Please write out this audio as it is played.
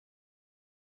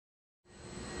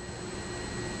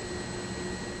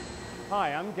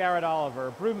Hi, I'm Garrett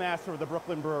Oliver, brewmaster of the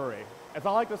Brooklyn Brewery. As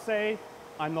I like to say,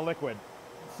 I'm the liquid.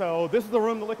 So this is the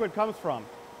room the liquid comes from.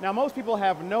 Now most people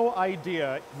have no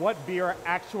idea what beer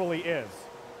actually is.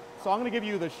 So I'm going to give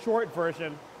you the short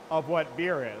version of what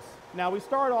beer is. Now we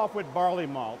start off with barley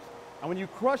malt. And when you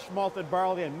crush malted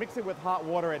barley and mix it with hot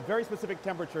water at very specific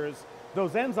temperatures,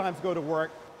 those enzymes go to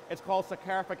work. It's called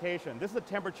saccharification. This is a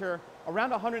temperature around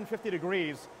 150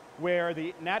 degrees where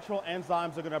the natural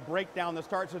enzymes are going to break down the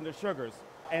starch into sugars.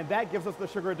 And that gives us the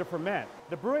sugar to ferment.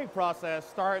 The brewing process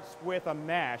starts with a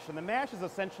mash, and the mash is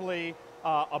essentially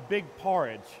a big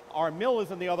porridge. Our mill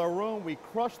is in the other room. We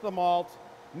crush the malt,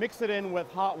 mix it in with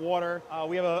hot water.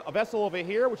 We have a vessel over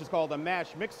here, which is called a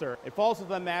mash mixer. It falls to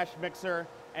the mash mixer,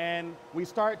 and we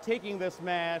start taking this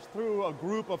mash through a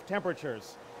group of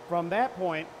temperatures. From that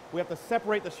point, we have to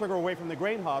separate the sugar away from the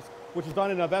grain husk, which is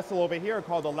done in a vessel over here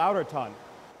called the lauter tun.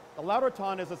 The lauter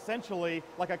tun is essentially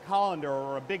like a colander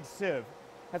or a big sieve. It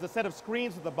has a set of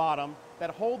screens at the bottom that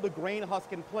hold the grain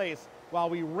husk in place while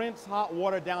we rinse hot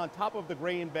water down top of the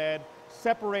grain bed,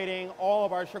 separating all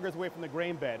of our sugars away from the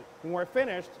grain bed. When we're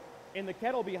finished, in the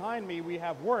kettle behind me we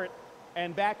have wort,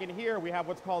 and back in here we have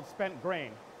what's called spent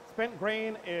grain. Spent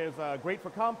grain is great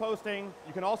for composting.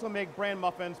 You can also make bran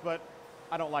muffins, but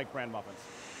I don't like bran muffins.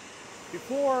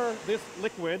 Before this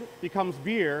liquid becomes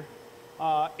beer,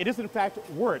 it is in fact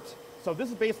wort. So this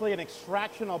is basically an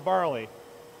extraction of barley,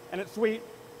 and it's sweet.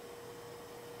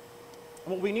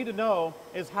 And what we need to know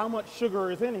is how much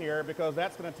sugar is in here, because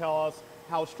that's going to tell us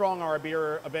how strong our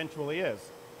beer eventually is.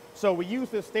 So we use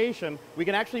this station. We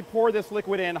can actually pour this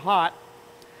liquid in hot,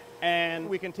 and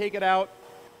we can take it out,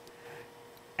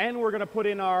 and we're going to put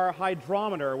in our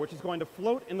hydrometer, which is going to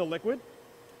float in the liquid,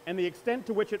 and the extent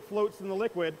to which it floats in the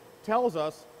liquid tells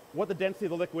us what the density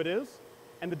of the liquid is,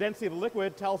 and the density of the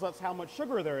liquid tells us how much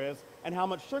sugar there is, and how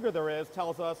much sugar there is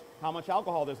tells us how much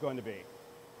alcohol there's going to be.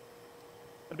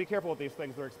 But be careful with these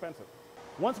things, they're expensive.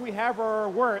 Once we have our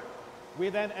wort, we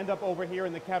then end up over here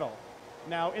in the kettle.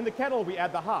 Now in the kettle we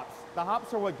add the hops. The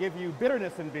hops are what give you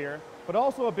bitterness in beer, but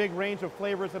also a big range of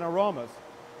flavors and aromas.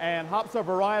 And hops are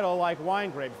varietal like wine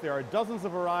grapes. There are dozens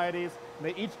of varieties, and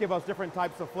they each give us different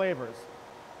types of flavors.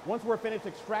 Once we're finished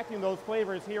extracting those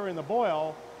flavors here in the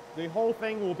boil, the whole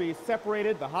thing will be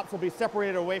separated. The hops will be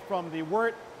separated away from the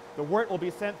wort. The wort will be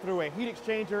sent through a heat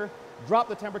exchanger, drop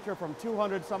the temperature from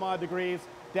 200 some odd degrees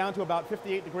down to about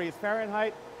 58 degrees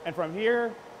Fahrenheit, and from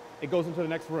here it goes into the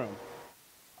next room.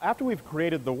 After we've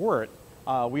created the wort,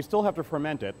 we still have to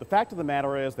ferment it. The fact of the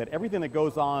matter is that everything that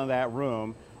goes on in that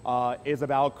room is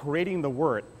about creating the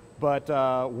wort, but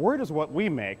wort is what we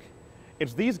make.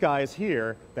 It's these guys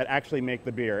here that actually make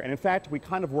the beer, and in fact we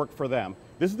kind of work for them.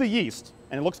 This is the yeast,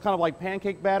 and it looks kind of like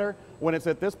pancake batter when it's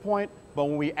at this point, but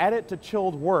when we add it to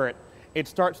chilled wort, it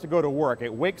starts to go to work.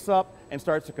 It wakes up and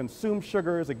starts to consume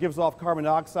sugars, it gives off carbon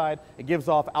dioxide, it gives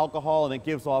off alcohol, and it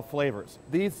gives off flavors.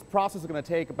 These processes are going to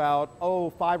take about,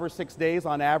 5 or 6 days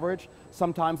on average,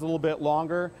 sometimes a little bit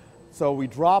longer. So we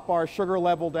drop our sugar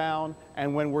level down,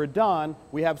 and when we're done,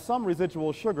 we have some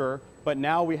residual sugar, but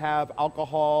now we have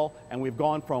alcohol, and we've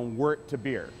gone from wort to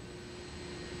beer.